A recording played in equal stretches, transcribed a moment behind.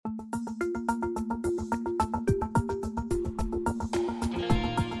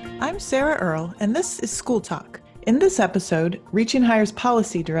I'm Sarah Earle, and this is School Talk. In this episode, Reaching Higher's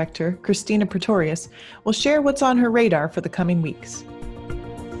Policy Director, Christina Pretorius, will share what's on her radar for the coming weeks.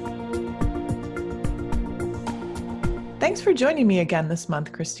 Thanks for joining me again this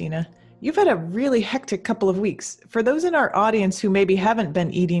month, Christina. You've had a really hectic couple of weeks. For those in our audience who maybe haven't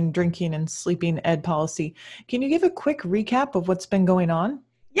been eating, drinking, and sleeping ed policy, can you give a quick recap of what's been going on?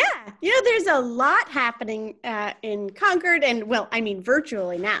 Yeah, there's a lot happening in Concord and,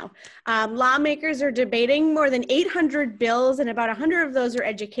 virtually now. Lawmakers are debating more than 800 bills, and about 100 of those are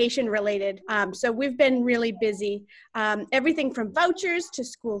education related. So we've been really busy. Everything from vouchers to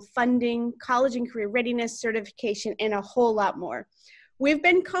school funding, college and career readiness certification, and a whole lot more. We've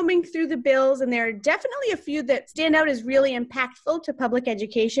been combing through the bills, and there are definitely a few that stand out as really impactful to public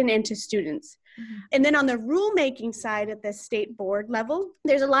education and to students. Mm-hmm. And then on the rulemaking side at the state board level,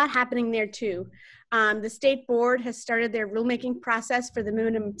 there's a lot happening there too. The state board has started their rulemaking process for the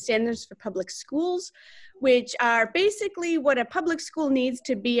minimum standards for public schools, which are basically what a public school needs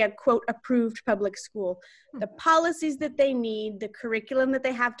to be a, quote, approved public school. The policies that they need, the curriculum that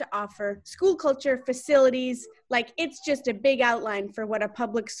they have to offer, school culture, facilities, it's just a big outline for what a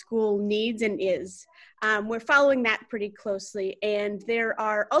public school needs and is. We're following that pretty closely. And there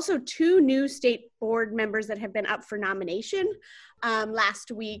are also 2 new state board members that have been up for nomination.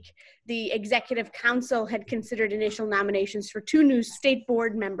 Last week, the Executive Council had considered initial nominations for 2 new state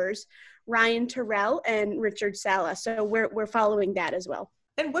board members, Ryan Terrell and Richard Sala. So we're following that as well.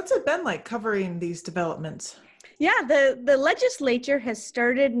 And what's it been like covering these developments? Yeah, the legislature has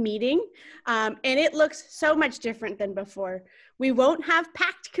started meeting, and it looks so much different than before. We won't have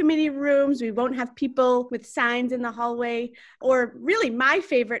packed committee rooms. We won't have people with signs in the hallway, or really my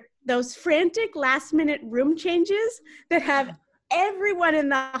favorite, those frantic last-minute room changes that have everyone in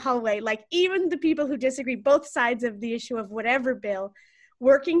the hallway, even the people who disagree, both sides of the issue of whatever bill,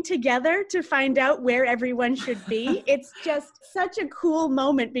 working together to find out where everyone should be. It's just such a cool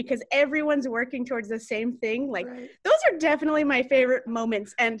moment because everyone's working towards the same thing. Right. Those are definitely my favorite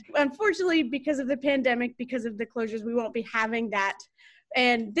moments. And unfortunately, because of the pandemic, because of the closures, we won't be having that.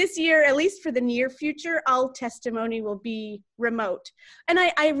 And this year, at least for the near future, all testimony will be remote. And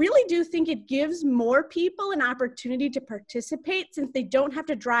I really do think it gives more people an opportunity to participate since they don't have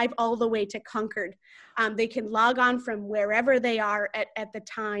to drive all the way to Concord. They can log on from wherever they are at the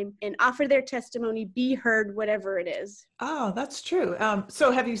time and offer their testimony, be heard, whatever it is. Oh, that's true.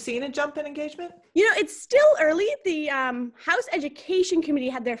 So have you seen a jump in engagement? It's still early. The House Education Committee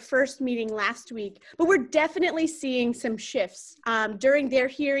had their first meeting last week, but we're definitely seeing some shifts. During their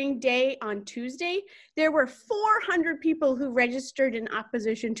hearing day on Tuesday, there were 400 people who registered in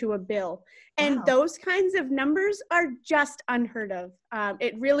opposition to a bill. And Wow. Those kinds of numbers are just unheard of.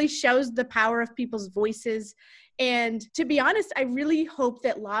 It really shows the power of people's voices. And to be honest, I really hope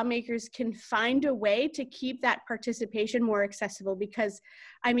that lawmakers can find a way to keep that participation more accessible because,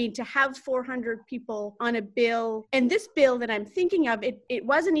 to have 400 people on a bill, and this bill that I'm thinking of, it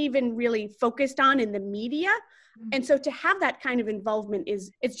wasn't even really focused on in the media. And so to have that kind of involvement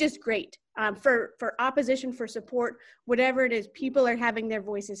it's just great. For opposition, for support, whatever it is, people are having their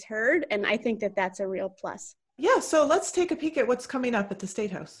voices heard, and I think that that's a real plus. Yeah, so let's take a peek at what's coming up at the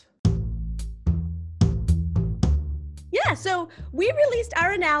State House. Yeah, so we released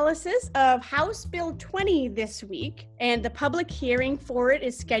our analysis of House Bill 20 this week, and the public hearing for it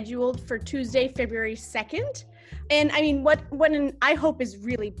is scheduled for Tuesday, February 2nd. And what I hope is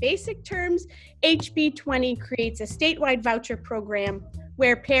really basic terms, HB 20 creates a statewide voucher program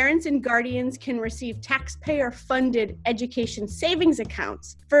where parents and guardians can receive taxpayer-funded education savings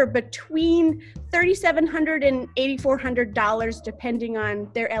accounts for between $3,700 and $8,400, depending on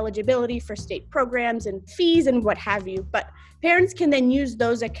their eligibility for state programs and fees and what have you. But parents can then use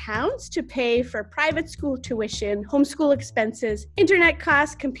those accounts to pay for private school tuition, homeschool expenses, internet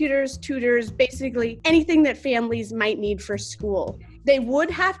costs, computers, tutors, basically anything that families might need for school. They would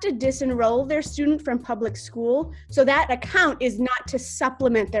have to disenroll their student from public school, so that account is not to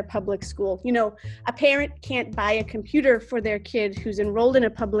supplement their public school. A parent can't buy a computer for their kid who's enrolled in a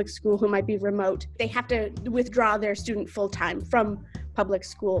public school who might be remote. They have to withdraw their student full-time from public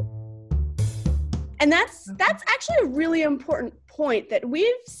school. And that's actually a really important point that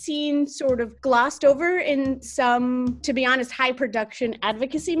we've seen sort of glossed over in some, to be honest, high production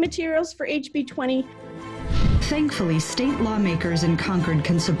advocacy materials for HB 20. Thankfully, state lawmakers in Concord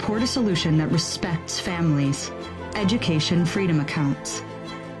can support a solution that respects families. Education Freedom Accounts.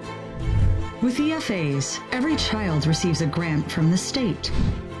 With EFAs, every child receives a grant from the state.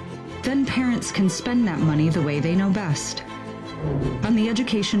 Then parents can spend that money the way they know best. On the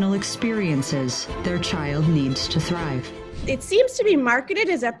educational experiences their child needs to thrive. It seems to be marketed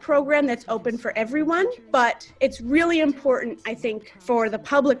as a program that's open for everyone, but it's really important, I think, for the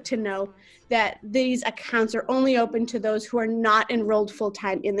public to know that these accounts are only open to those who are not enrolled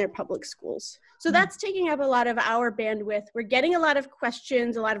full-time in their public schools. So that's taking up a lot of our bandwidth. We're getting a lot of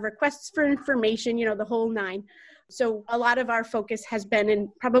questions, a lot of requests for information, the whole nine. So a lot of our focus has been, and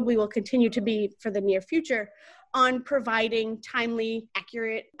probably will continue to be for the near future, on providing timely,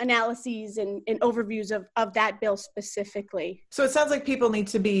 accurate analyses and overviews of that bill specifically. So it sounds like people need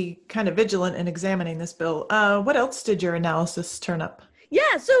to be kind of vigilant in examining this bill. What else did your analysis turn up?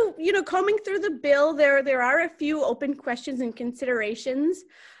 Yeah, so, combing through the bill, there are a few open questions and considerations.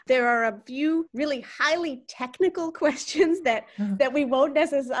 There are a few really highly technical questions that we won't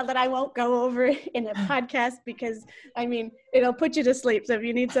necessarily, that I won't go over in a podcast because, it'll put you to sleep. So if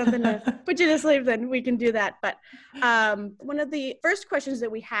you need something to put you to sleep, then we can do that. But one of the first questions that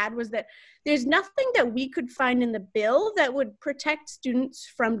we had was that there's nothing that we could find in the bill that would protect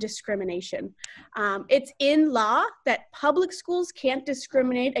students from discrimination. It's in law that public schools can't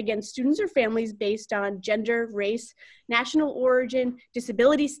discriminate against students or families based on gender, race, national origin,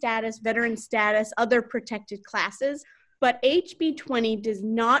 disability status, veteran status, other protected classes. But HB 20 does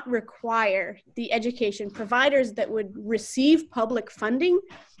not require the education providers that would receive public funding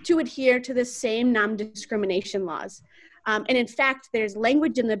to adhere to the same non-discrimination laws. And in fact, there's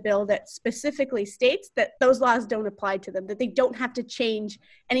language in the bill that specifically states that those laws don't apply to them, that they don't have to change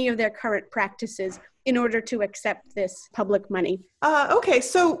any of their current practices in order to accept this public money. Okay,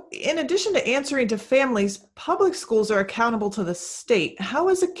 so in addition to answering to families, public schools are accountable to the state. How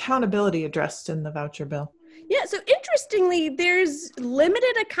is accountability addressed in the voucher bill? Yeah, so interestingly, there's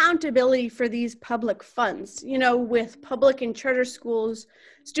limited accountability for these public funds. With public and charter schools,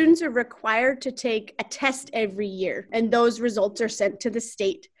 students are required to take a test every year, and those results are sent to the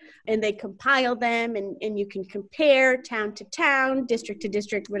state, and they compile them, and you can compare town to town, district to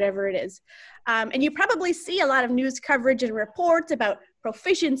district, whatever it is. And you probably see a lot of news coverage and reports about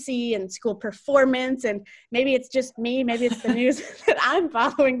proficiency and school performance, and maybe it's just me, maybe it's the news that I'm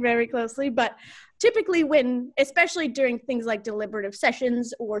following very closely, but typically especially during things like deliberative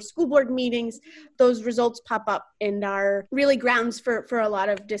sessions or school board meetings, those results pop up and are really grounds for a lot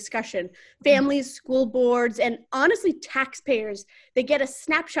of discussion. Families, school boards, and honestly, taxpayers, they get a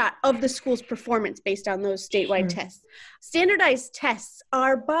snapshot of the school's performance based on those statewide tests. Standardized tests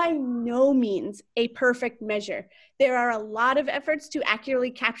are by no means a perfect measure. There are a lot of efforts to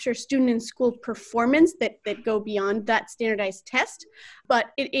accurately capture student and school performance that go beyond that standardized test, but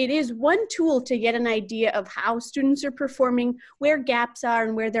it is one tool to get an idea of how students are performing, where gaps are,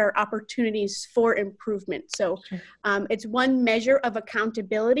 and where there are opportunities for improvement. So it's one measure of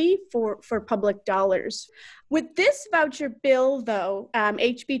accountability for public dollars. With this voucher bill, though,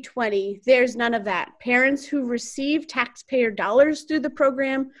 HB 20, there's none of that. Parents who receive taxpayer dollars through the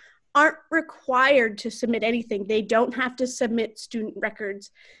program aren't required to submit anything. They don't have to submit student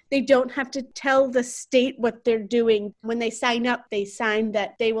records. They don't have to tell the state what they're doing. When they sign up, they sign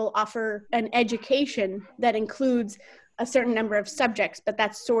that they will offer an education that includes a certain number of subjects, but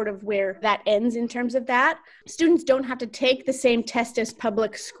that's sort of where that ends in terms of that. Students don't have to take the same test as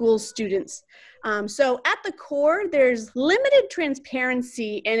public school students. So at the core, there's limited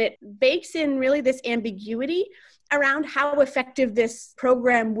transparency, and it bakes in really this ambiguity around how effective this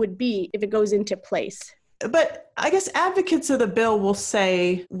program would be if it goes into place. But I guess advocates of the bill will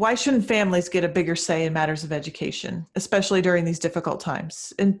say, why shouldn't families get a bigger say in matters of education, especially during these difficult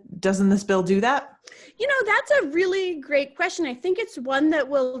times? And doesn't this bill do that? That's a really great question. I think it's one that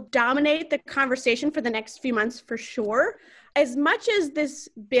will dominate the conversation for the next few months for sure. As much as this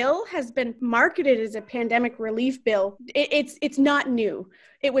bill has been marketed as a pandemic relief bill, it's not new.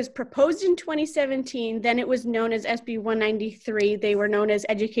 It was proposed in 2017, then it was known as SB 193. They were known as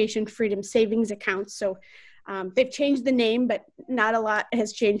Education Freedom Savings Accounts. So they've changed the name, but not a lot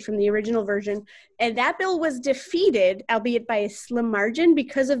has changed from the original version. And that bill was defeated, albeit by a slim margin,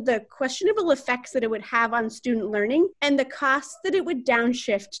 because of the questionable effects that it would have on student learning and the costs that it would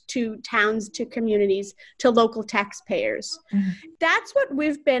downshift to towns, to communities, to local taxpayers. Mm-hmm. That's what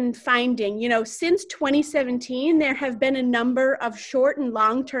we've been finding. Since 2017, there have been a number of short and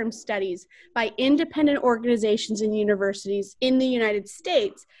long-term studies by independent organizations and universities in the United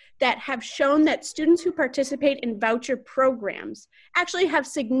States that have shown that students who participate in voucher programs actually have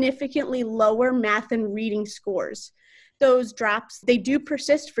significantly lower math and reading scores. Those drops, they do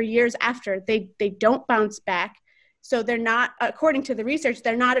persist for years after. They don't bounce back. So they're not, according to the research,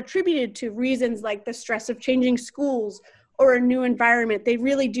 they're not attributed to reasons like the stress of changing schools or a new environment. They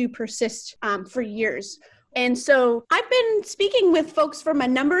really do persist for years. And so I've been speaking with folks from a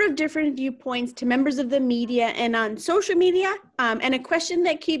number of different viewpoints to members of the media and on social media. And a question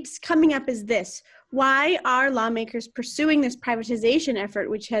that keeps coming up is this: why are lawmakers pursuing this privatization effort,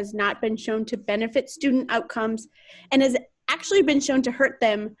 which has not been shown to benefit student outcomes and has actually been shown to hurt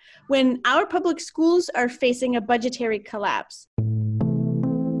them when our public schools are facing a budgetary collapse?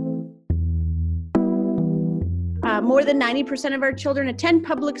 More than 90% of our children attend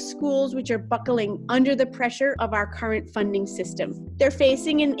public schools, which are buckling under the pressure of our current funding system. They're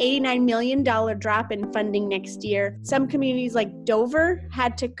facing an $89 million drop in funding next year. Some communities like Dover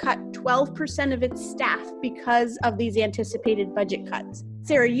had to cut 12% of its staff because of these anticipated budget cuts.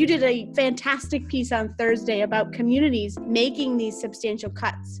 Sarah, you did a fantastic piece on Thursday about communities making these substantial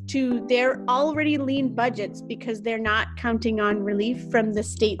cuts to their already lean budgets because they're not counting on relief from the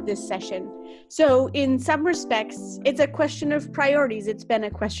state this session. So in some respects, it's a question of priorities. It's been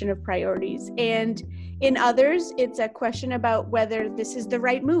a question of priorities. And in others, it's a question about whether this is the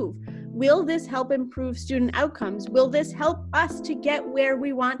right move. Will this help improve student outcomes? Will this help us to get where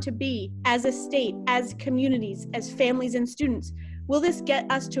we want to be as a state, as communities, as families and students? Will this get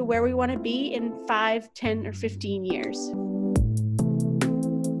us to where we want to be in 5, 10, or 15 years?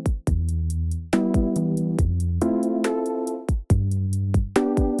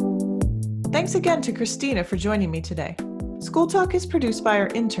 Thanks again to Christina for joining me today. School Talk is produced by our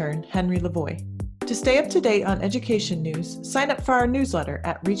intern, Henry Lavoie. To stay up to date on education news, sign up for our newsletter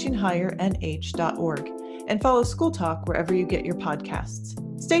at reachinghighernh.org and follow School Talk wherever you get your podcasts.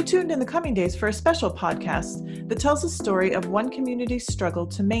 Stay tuned in the coming days for a special podcast that tells the story of one community's struggle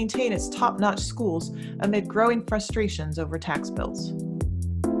to maintain its top-notch schools amid growing frustrations over tax bills.